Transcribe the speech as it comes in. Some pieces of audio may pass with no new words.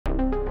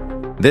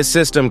This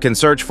system can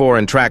search for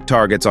and track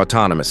targets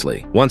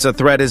autonomously. Once a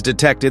threat is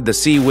detected, the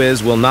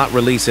CIWS will not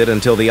release it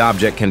until the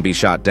object can be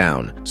shot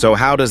down. So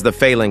how does the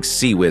Phalanx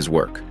CIWS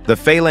work? The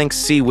Phalanx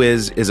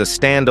CIWS is a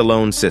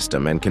standalone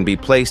system and can be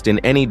placed in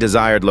any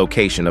desired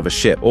location of a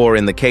ship, or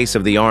in the case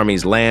of the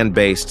Army's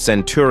land-based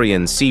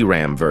Centurion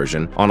CRAM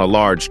version, on a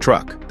large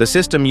truck. The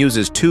system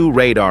uses two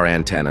radar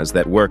antennas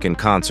that work in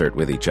concert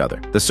with each other.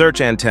 The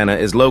search antenna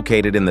is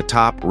located in the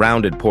top,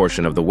 rounded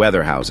portion of the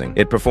weather housing.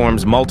 It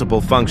performs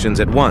multiple functions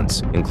at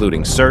once,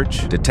 including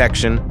search,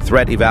 detection,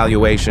 threat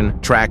evaluation,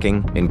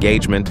 tracking,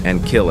 engagement,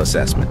 and kill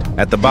assessment.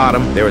 At the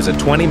bottom, there is a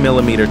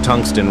 20mm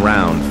tungsten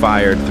round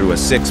fired through a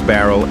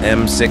 6-barrel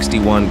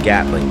M61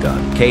 Gatling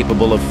gun,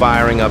 capable of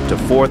firing up to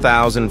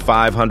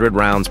 4,500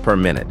 rounds per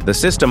minute. The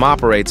system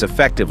operates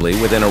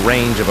effectively within a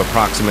range of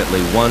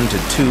approximately 1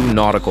 to 2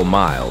 nautical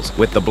miles,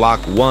 with the Block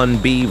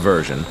 1B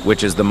version,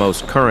 which is the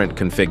most current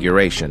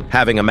configuration,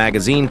 having a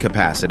magazine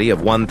capacity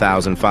of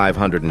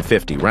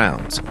 1,550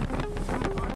 rounds.